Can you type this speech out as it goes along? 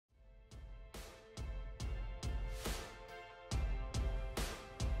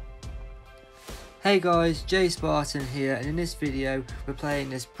Hey guys, Jay Spartan here, and in this video we're playing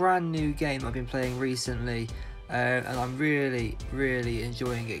this brand new game I've been playing recently, and I'm really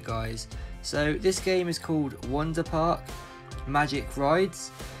enjoying it, guys. So this game is called Wonder Park Magic Rides,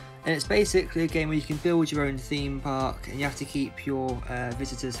 and it's basically a game where you can build your own theme park and you have to keep your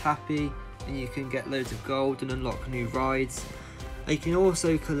visitors happy, and you can get loads of gold and unlock new rides. And you can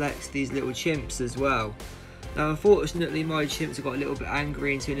also collect these little chimps as well. Now unfortunately my chimps have got a little bit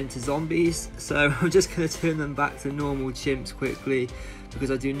angry and turned into zombies, so I'm just going to turn them back to normal chimps quickly because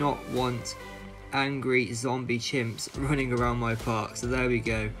I do not want angry zombie chimps running around my park. So there we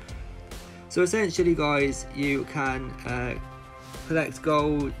go. So essentially guys, you can collect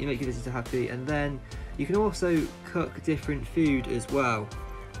gold, you make your visitor happy, and then you can also cook different food as well.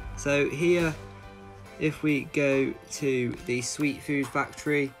 So here, if we go to the sweet food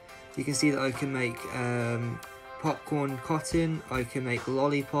factory, you can see that I can make popcorn cotton, I can make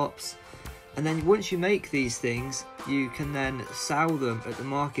lollipops, and then once you make these things, you can then sell them at the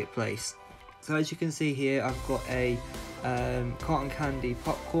marketplace. So as you can see here, I've got a cotton candy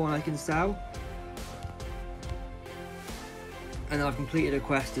popcorn I can sell, and I've completed a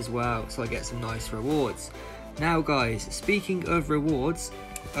quest as well, so I get some nice rewards. Now guys, speaking of rewards,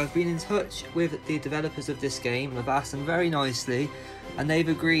 I've been in touch with the developers of this game. I've asked them very nicely, and they've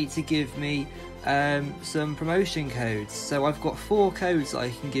agreed to give me some promotion codes. So I've got 4 codes that I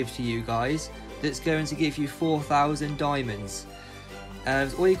can give to you guys that's going to give you 4,000 diamonds.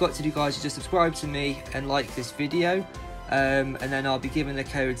 All you've got to do guys is just subscribe to me and like this video, and then I'll be giving the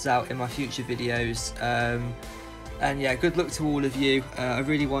codes out in my future videos. And yeah, good luck to all of you. I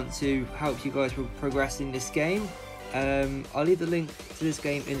really want to help you guys progress in this game. I'll leave the link to this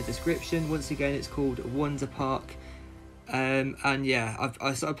game in the description. Once again, it's called Wonder Park. And yeah,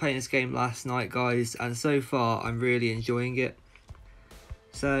 I started playing this game last night guys, and so far I'm really enjoying it.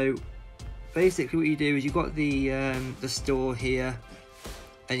 So basically what you do is you've got the store here,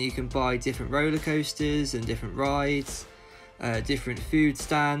 and you can buy different roller coasters and different rides, different food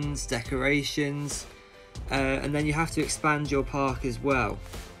stands, decorations, and then you have to expand your park as well.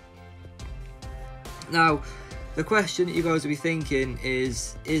 Now the question that you guys will be thinking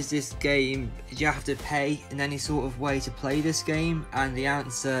is this game, do you have to pay in any sort of way to play this game? And the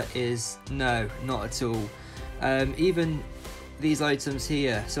answer is no, not at all. Even these items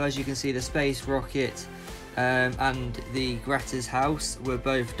here, so as you can see, the space rocket and the Greta's house were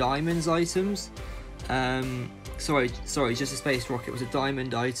both diamonds items. Sorry, just the space rocket was a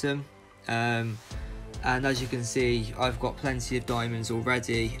diamond item. And as you can see, I've got plenty of diamonds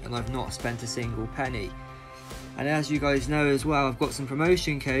already, and I've not spent a single penny. And as you guys know as well, I've got some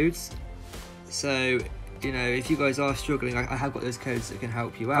promotion codes, so you know, if you guys are struggling, I have got those codes that can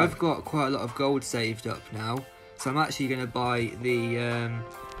help you out. I've got quite a lot of gold saved up now, so I'm actually going to buy the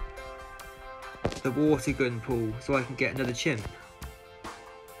water gun pool so I can get another chimp.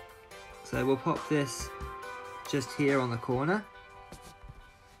 So we'll pop this just here on the corner.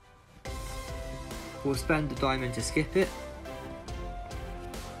 We'll spend a diamond to skip it.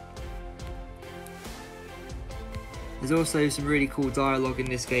 There's also some really cool dialogue in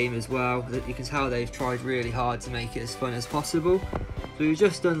this game as well, that you can tell they've tried really hard to make it as fun as possible. So we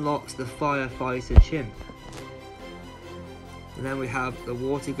just unlocked the firefighter chimp. And then we have the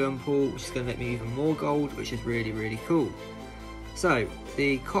water gun pool, which is going to let me even more gold, which is really cool. So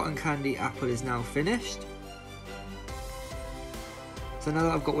the cotton candy apple is now finished. So now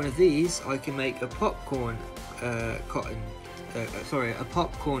that I've got one of these, I can make a popcorn a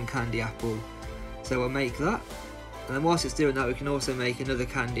popcorn candy apple. So I'll make that. And then whilst it's doing that, we can also make another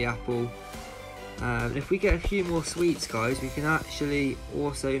candy apple. And if we get a few more sweets guys, we can actually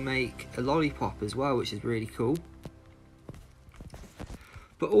also make a lollipop as well, which is really cool.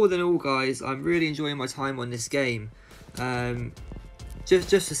 But all in all guys, I'm really enjoying my time on this game. Just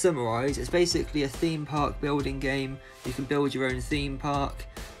to summarise, it's basically a theme park building game. You can build your own theme park,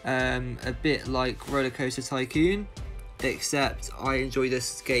 a bit like Roller Coaster Tycoon, except I enjoy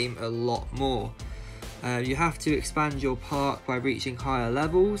this game a lot more. You have to expand your park by reaching higher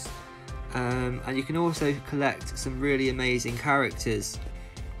levels, and you can also collect some really amazing characters.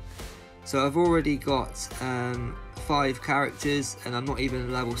 So I've already got 5 characters, and I'm not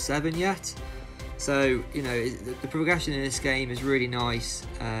even level 7 yet. So you know, the progression in this game is really nice,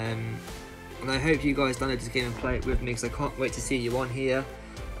 and I hope you guys download this game and play it with me, because I can't wait to see you on here.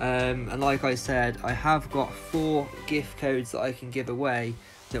 And like I said, I have got 4 gift codes that I can give away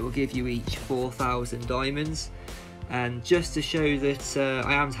that will give you each 4,000 diamonds. And just to show that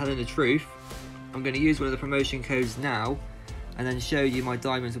I am telling the truth, I'm going to use one of the promotion codes now, and then show you my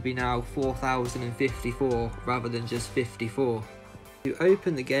diamonds will be now 4,054 rather than just 54. You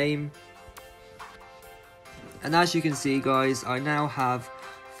open the game, And as you can see guys, I now have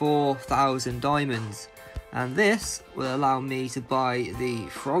 4,000 diamonds, and this will allow me to buy the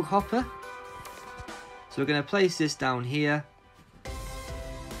frog hopper. So we're going to place this down here.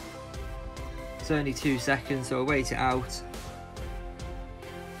 It's only 2 seconds, so I'll wait it out.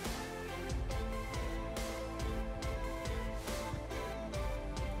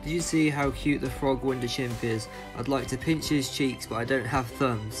 Did you see how cute the frog Wonder Chimp is? I'd like to pinch his cheeks, but I don't have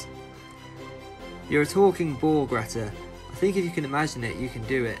thumbs. You're a talking ball, Greta. I think if you can imagine it, you can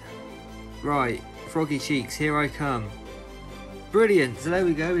do it. Right, froggy cheeks, here I come. Brilliant, so there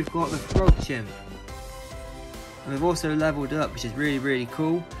we go, we've got the frog chimp. And we've also leveled up, which is really, really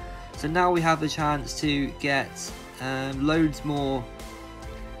cool. So now we have the chance to get loads more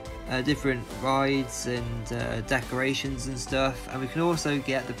different rides and decorations and stuff. And we can also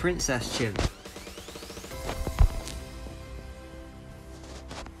get the princess chimp.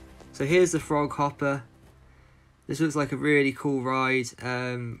 So here's the frog hopper. This looks like a really cool ride.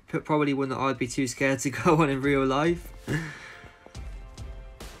 Probably one that I'd be too scared to go on in real life.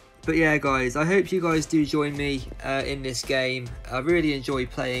 But yeah guys, I hope you guys do join me in this game. I really enjoy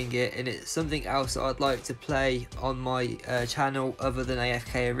playing it, and it's something else that I'd like to play on my channel other than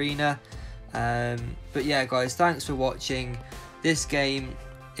AFK Arena. But yeah guys, thanks for watching. This game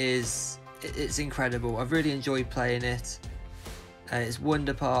it's incredible. I've really enjoyed playing it. It's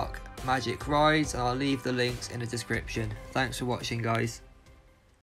Wonder Park Magic Rides, and I'll leave the links in the description. Thanks for watching guys.